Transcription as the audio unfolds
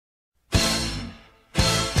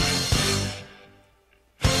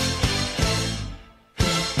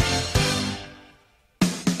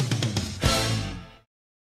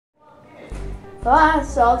I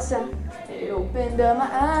saw the sun. It opened up my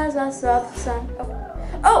eyes. I saw the sun.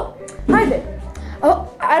 Oh, hi there.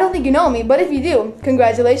 Oh, I don't think you know me, but if you do,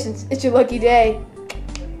 congratulations. It's your lucky day.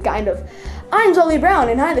 Kind of. I'm Zoe Brown,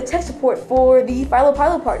 and I'm the tech support for the Filo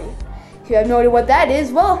Pilo party. If you have no idea what that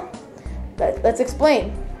is, well, let's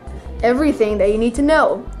explain everything that you need to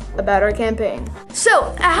know about our campaign.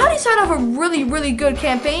 So, how do you start off a really good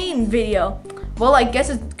campaign video? Well, I guess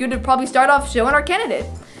it's good to probably start off showing our candidate.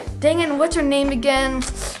 Dang it, what's her name again?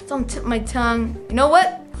 It's on the tip of my tongue. You know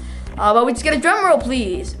what? How about we just get a drum roll,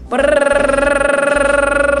 please?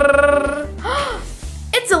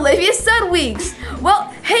 It's Olivia Sudweeks.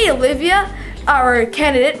 Well, hey Olivia, our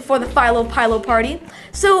candidate for the Filo Pilo party.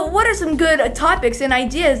 So, what are some good topics and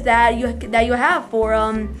ideas that you have for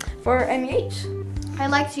MEH?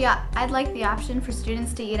 I'd like the option for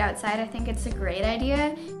students to eat outside. I think it's a great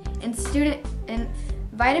idea. And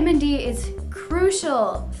vitamin D is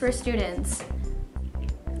crucial for students.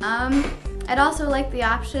 I'd also like the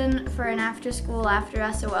option for an after school,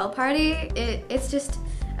 after SOL party. It's just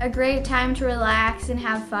a great time to relax and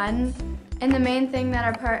have fun. And the main thing that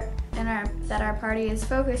our party is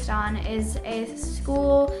focused on is a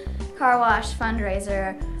school car wash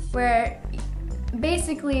fundraiser, where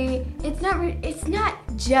basically it's not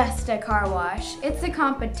just a car wash, it's a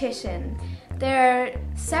competition. There are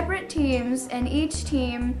separate teams, and each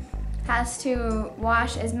team has to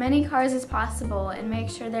wash as many cars as possible and make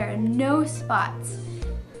sure there are no spots.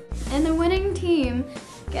 And the winning team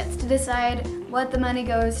gets to decide what the money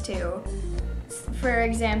goes to. For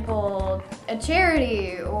example, a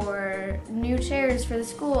charity or new chairs for the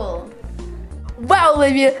school. Wow,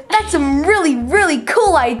 Olivia, that's some really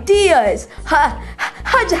cool ideas.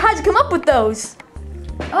 How'd you come up with those?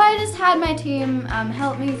 Oh, I just had my team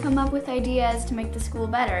help me come up with ideas to make the school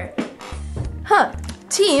better. Huh,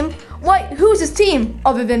 team? Who's this team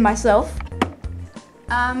other than myself?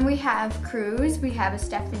 We have Cruz, we have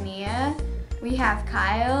Estefania, we have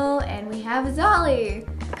Kyle, and we have Zolly.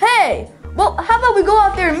 Hey, well, how about we go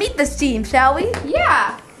out there and meet this team, shall we?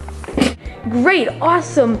 Yeah. Great,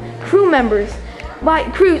 awesome crew members.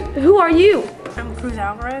 Cruz, who are you? I'm Cruz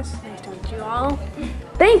Alvarez. Nice to meet you all.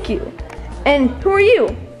 Thank you. And who are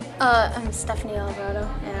you? I'm Stephanie Alvarado,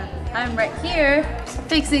 and I'm right here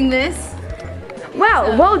fixing this.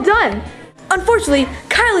 Wow, well done. Unfortunately,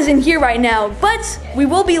 Kyle isn't here right now, but we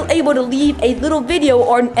will be able to leave a little video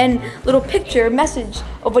and little picture message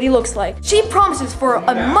of what he looks like. She promises for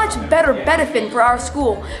a much better benefit for our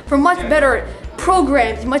school, for much better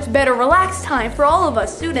programs, much better relaxed time for all of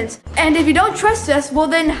us students. And if you don't trust us, well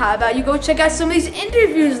then how about you go check out some of these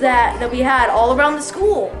interviews that we had all around the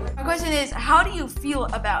school. My question is, how do you feel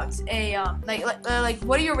about a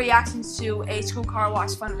what are your reactions to a school car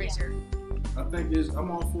wash fundraiser? I think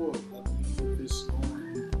I'm all for it. I think if it's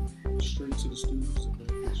going straight to the students and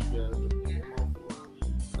benefits you guys, I'm all for it.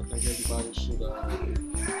 I think everybody should.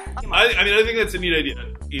 I think that's a neat idea.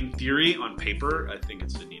 In theory, on paper, I think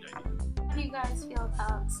it's a neat idea. How do you guys feel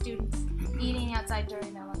about students eating outside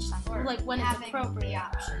during their lunchtime, or like when it's appropriate,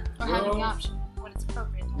 or having the option when it's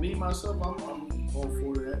appropriate? Me myself, I'm all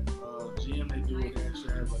for that. GM, they do it. They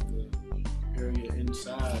actually have like the area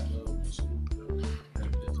inside of the school building.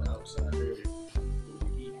 It's an outside area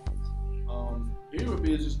where we eat. It would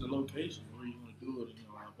be just the location where you want to do it. You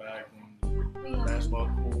know, out back on the basketball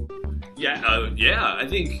court. Yeah. I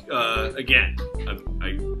think again, I've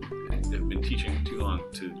been teaching too long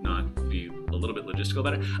to not be a little bit logistical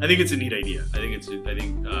about it. I think it's a neat idea. I think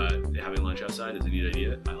having lunch outside is a neat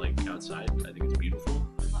idea. I like outside. I think it's beautiful.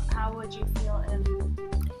 How would you feel if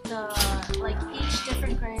each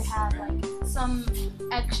different grade had some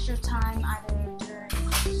extra time either during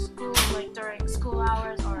school, during school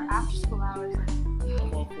hours or after school hours?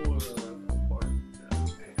 I'm all for party.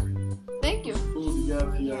 Thank you. Food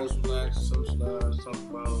together, you guys relax, socialize, talk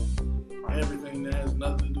about everything that has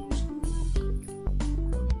nothing to do with school.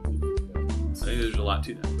 I think there's a lot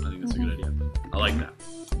to that. I think that's a good idea. I like that.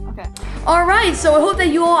 Okay. All right. So I hope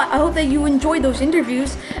that you enjoyed those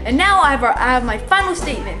interviews. And now I have my final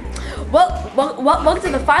statement. Welcome to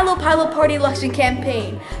the Filo Pilo Party Election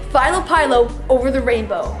Campaign. Filo Pilo over the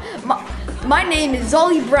rainbow. My name is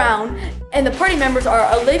Zolly Brown, and the party members are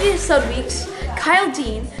Olivia Sudweeks, Kyle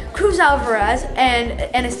Dean, Cruz Alvarez, and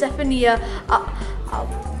Estefania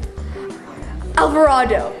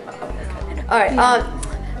Alvarado. All right.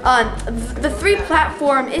 The three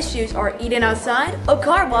platform issues are eating outside, a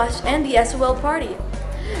car wash, and the SOL party.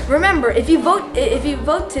 Remember, if you vote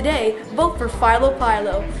today, vote for Filo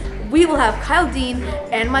Pilo. We will have Kyle Dean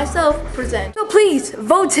and myself present. So please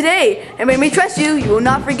vote today, and when we trust you, you will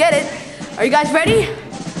not forget it. Are you guys ready?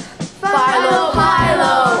 Filo Pilo.